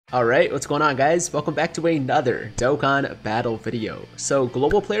Alright, what's going on guys? Welcome back to another Dokkan battle video. So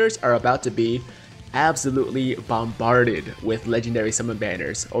global players are about to be absolutely bombarded with legendary summon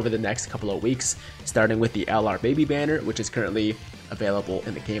banners over the next couple of weeks, starting with the LR Baby banner, which is currently available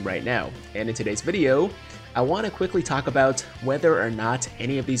in the game right now. And in today's video, I want to quickly talk about whether or not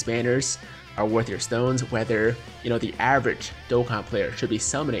any of these banners are worth your stones, whether, the average Dokkan player should be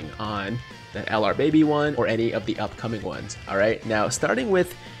summoning on the LR Baby one or any of the upcoming ones. Alright, now starting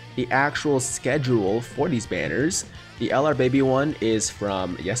with the actual schedule for these banners, the LR Baby one is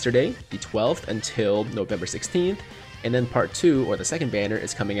from yesterday, the 12th, until November 16th, and then part 2, or the second banner,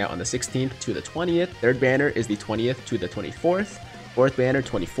 is coming out on the 16th to the 20th, third banner is the 20th to the 24th, fourth banner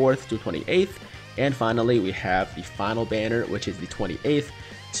 24th to 28th, and finally we have the final banner, which is the 28th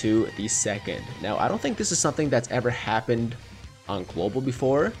to the 2nd. Now, I don't think this is something that's ever happened on global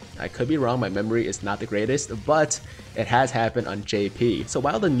before. I could be wrong, my memory is not the greatest, but it has happened on JP. So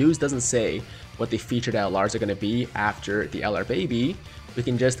while the news doesn't say what the featured LRs are going to be after the LR Baby, we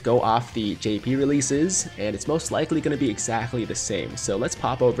can just go off the JP releases and it's most likely going to be exactly the same. So let's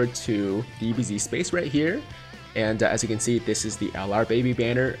pop over to DBZ space right here, and as you can see, this is the LR Baby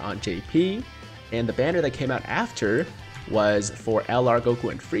banner on JP, and the banner that came out after was for LR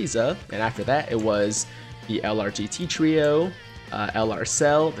Goku and Frieza, and after that it was the LR GT trio, LR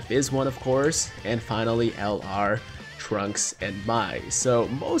Cell, the Fizz one of course, and finally LR Trunks and Mai. So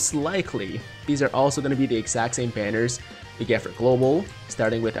most likely these are also going to be the exact same banners we get for global,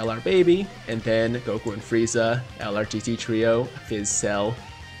 starting with LR Baby, and then Goku and Frieza, LR GT trio, Fizz Cell,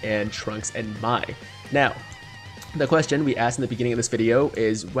 and Trunks and Mai. Now, the question we asked in the beginning of this video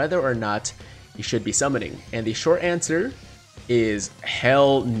is whether or not you should be summoning, and the short answer is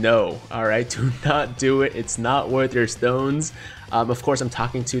hell no. Alright, do not do it. It's not worth your stones. Of course, I'm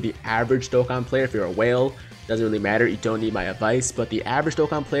talking to the average Dokkan player. If you're a whale, doesn't really matter, you don't need my advice, but the average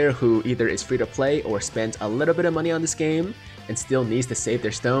Dokkan player who either is free to play or spends a little bit of money on this game and still needs to save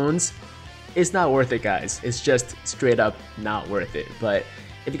their stones, it's not worth it, guys. It's just straight up not worth it. But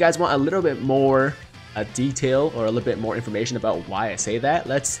if you guys want a little bit more detail or a little bit more information about why I say that,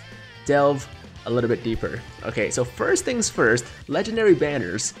 let's delve a little bit deeper. Okay, so first things first, legendary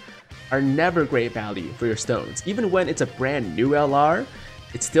banners are never great value for your stones. Even when it's a brand new LR,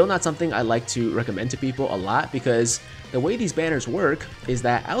 it's still not something I like to recommend to people a lot, because the way these banners work is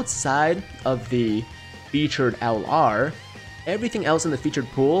that outside of the featured LR, everything else in the featured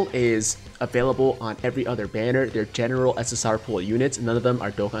pool is available on every other banner. They're general SSR pool units, none of them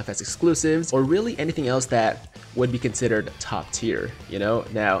are Dokkan Fest exclusives, or really anything else that would be considered top tier,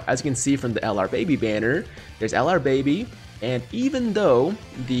 Now, as you can see from the LR Baby banner, there's LR Baby, and even though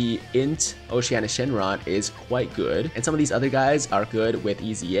the Int Oceania Shenron is quite good, and some of these other guys are good with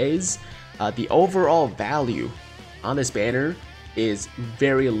EZAs, the overall value on this banner is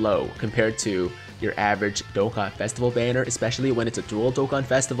very low compared to your average Dokkan Festival banner, especially when it's a dual Dokkan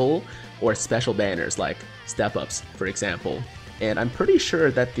Festival or special banners like Step Ups, for example. And I'm pretty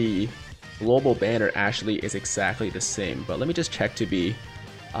sure that the global banner actually is exactly the same, but let me just check to be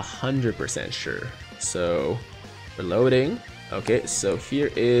 100% sure. So we're loading. Okay, so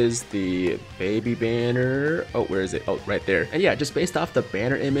here is the baby banner. Oh, where is it? Oh, right there. And yeah, just based off the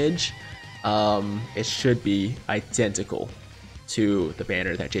banner image, it should be identical to the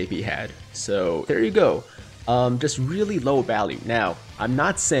banner that JP had. So there you go. Just really low value. Now, I'm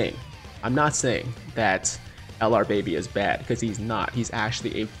not saying that LR Baby is bad, because he's not. He's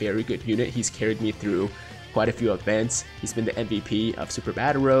actually a very good unit. He's carried me through quite a few events. He's been the MVP of Super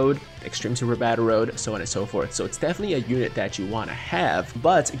Battle Road, Extreme Super Battle Road, so on and so forth. So it's definitely a unit that you want to have,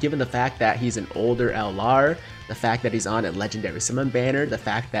 but given the fact that he's an older LR, the fact that he's on a legendary summon banner, the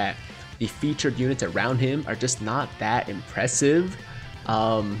fact that the featured units around him are just not that impressive,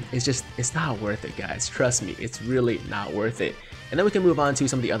 it's not worth it, guys. Trust me, it's really not worth it. And then we can move on to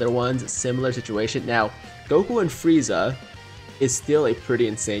some of the other ones, similar situation. Now, Goku and Frieza is still a pretty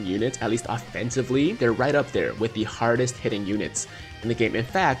insane unit, at least offensively. They're right up there with the hardest hitting units in the game. In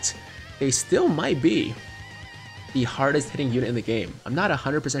fact, they still might be the hardest hitting unit in the game. I'm not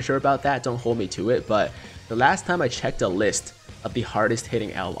 100% sure about that, don't hold me to it, but the last time I checked a list of the hardest hitting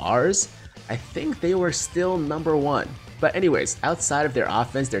LRs, I think they were still number 1. But anyways, outside of their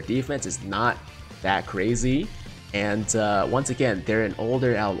offense, their defense is not that crazy. And once again, they're an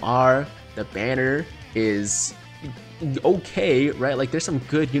older LR. The banner is okay, right? Like, there's some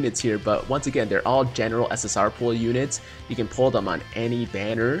good units here, but once again, they're all general SSR pool units. You can pull them on any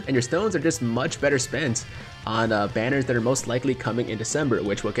banner, and your stones are just much better spent on banners that are most likely coming in December,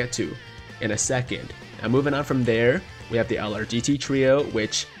 which we'll get to in a second. Now, moving on from there, we have the LR GT trio,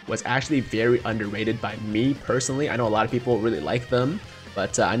 which was actually very underrated by me personally. I know a lot of people really like them,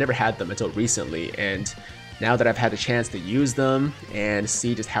 but I never had them until recently, and now that I've had the chance to use them and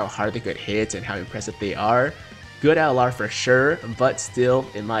see just how hard they could hit and how impressive they are, good LR for sure, but still,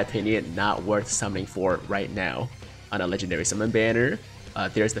 in my opinion, not worth summoning for right now on a legendary summon banner.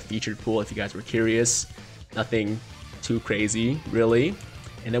 There's the featured pool if you guys were curious. Nothing too crazy, really.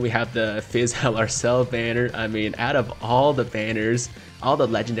 And then we have the Fizz LR Cell banner. I mean, out of all the banners, all the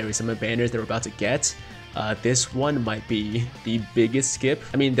legendary summon banners that we're about to get, this one might be the biggest skip.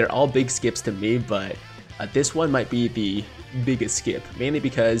 I mean, they're all big skips to me, but this one might be the biggest skip, mainly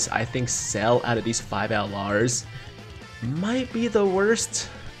because I think Cell out of these 5 LRs might be the worst.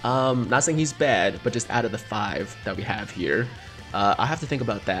 Not saying he's bad, but just out of the 5 that we have here. I'll have to think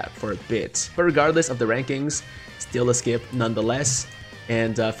about that for a bit. But regardless of the rankings, still a skip nonetheless.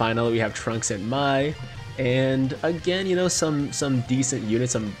 And finally, we have Trunks and Mai. And again, you know, some decent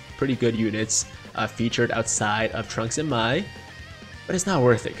units, some pretty good units featured outside of Trunks and Mai. But it's not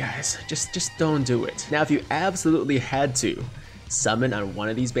worth it, guys. Just don't do it. Now, if you absolutely had to summon on one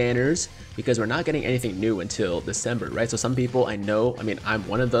of these banners, because we're not getting anything new until December, right? So some people I know, I mean, I'm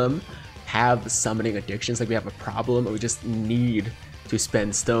one of them, have summoning addictions. Like, we have a problem and we just need to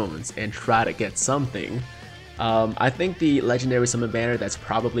spend stones and try to get something. I think the legendary summon banner that's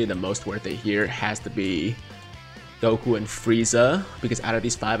probably the most worth it here has to be Goku and Frieza, because out of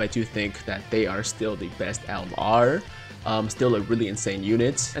these 5, I do think that they are still the best LR. Still a really insane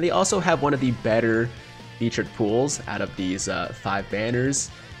unit, and they also have one of the better featured pools out of these 5 banners.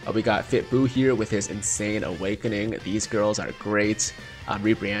 We got Fit Boo here with his insane awakening. These girls are great.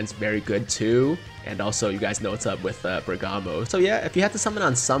 Rebrand's very good too, and also you guys know what's up with Bergamo. So yeah, if you had to summon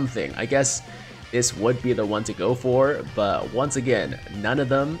on something, I guess this would be the one to go for, but once again, none of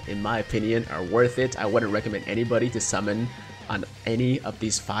them, in my opinion, are worth it. I wouldn't recommend anybody to summon on any of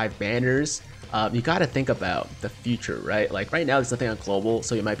these 5 banners. You gotta think about the future, right? Like right now there's nothing on global,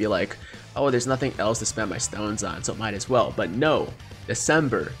 so you might be like, oh, there's nothing else to spend my stones on, so might as well. But no,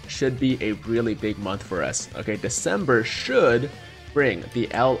 December should be a really big month for us. Okay, December should bring the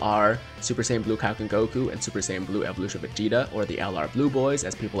LR Super Saiyan Blue Kaioken Goku and Super Saiyan Blue Evolution Vegeta, or the LR Blue Boys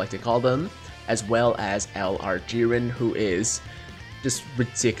as people like to call them, as well as LR Jiren, who is just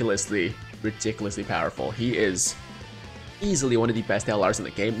ridiculously powerful. He is easily one of the best LRs in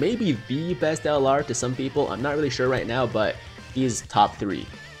the game, maybe the best LR to some people. I'm not really sure right now, but he's top 3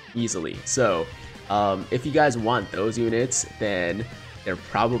 easily. So if you guys want those units, then they're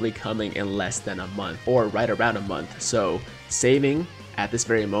probably coming in less than a month or right around a month. So saving at this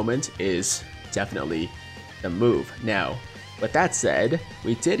very moment is definitely the move. Now, with that said,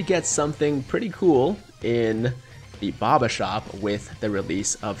 we did get something pretty cool in the Baba shop with the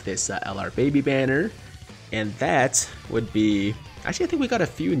release of this LR Baby banner. And that would be, actually I think we got a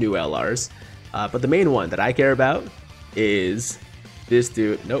few new LRs, but the main one that I care about is this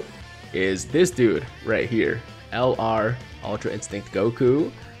dude, is this dude right here, LR Ultra Instinct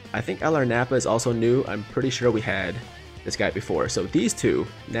Goku. I think LR Nappa is also new. I'm pretty sure we had this guy before. So these two,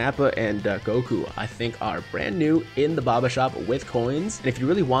 Nappa and Goku, I think are brand new in the Baba shop with coins. And if you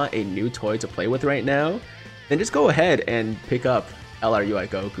really want a new toy to play with right now, then just go ahead and pick up LR UI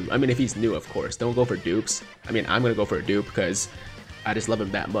Goku. I mean, if he's new, of course. Don't go for dupes. I mean, I'm gonna go for a dupe because I just love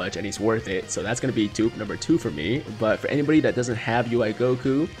him that much and he's worth it. So that's gonna be dupe number 2 for me. But for anybody that doesn't have UI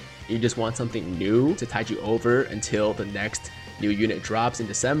Goku, you just want something new to tide you over until the next new unit drops in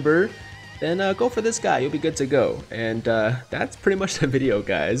December, then go for this guy. You'll be good to go. And that's pretty much the video,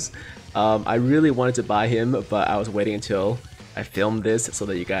 guys. I really wanted to buy him, but I was waiting until I filmed this so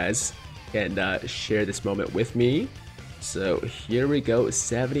that you guys can share this moment with me. So here we go,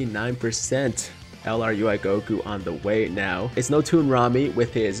 79% LR UI Goku on the way now. It's no Toon Rami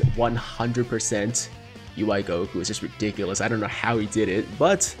with his 100% UI Goku. It's just ridiculous. I don't know how he did it,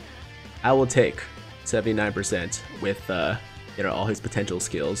 but I will take 79% with you know, all his potential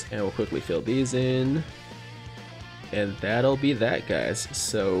skills. And we'll quickly fill these in. And that'll be that, guys.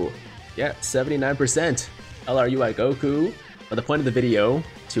 So yeah, 79% LR UI Goku. But the point of the video,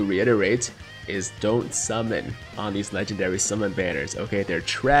 to reiterate, is don't summon on these legendary summon banners, okay? They're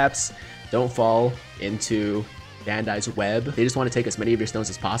traps. Don't fall into Bandai's web. They just want to take as many of your stones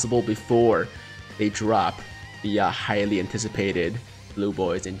as possible before they drop the highly anticipated Blue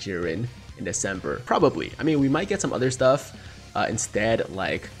Boys and Jiren in December. Probably. I mean, we might get some other stuff instead,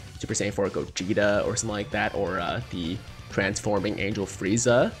 like Super Saiyan 4 Gogeta or something like that, or the transforming Angel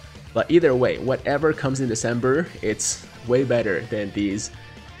Frieza. But either way, whatever comes in December, it's way better than these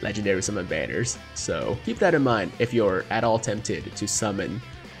legendary summon banners. So keep that in mind if you're at all tempted to summon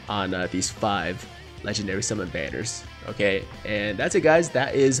on these 5 legendary summon banners. Okay, and that's it, guys.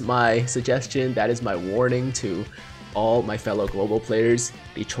 That is my suggestion. That is my warning to all my fellow global players.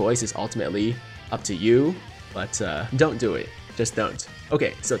 The choice is ultimately up to you, but don't do it. Just don't.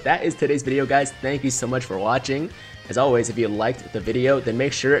 Okay, so that is today's video, guys. Thank you so much for watching. As always, if you liked the video, then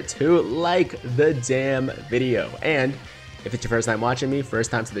make sure to like the damn video. And if it's your first time watching me,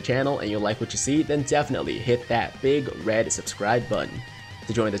 first time to the channel, and you like what you see, then definitely hit that big red subscribe button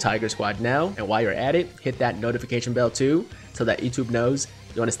to join the Tiger Squad now. And while you're at it, hit that notification bell too, so that YouTube knows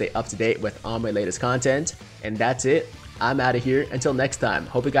you want to stay up to date with all my latest content. And that's it. I'm out of here. Until next time,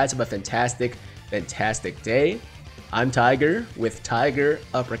 hope you guys have a fantastic day. I'm Tiger with Tiger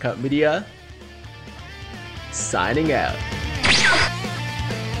Uppercut Media, signing out.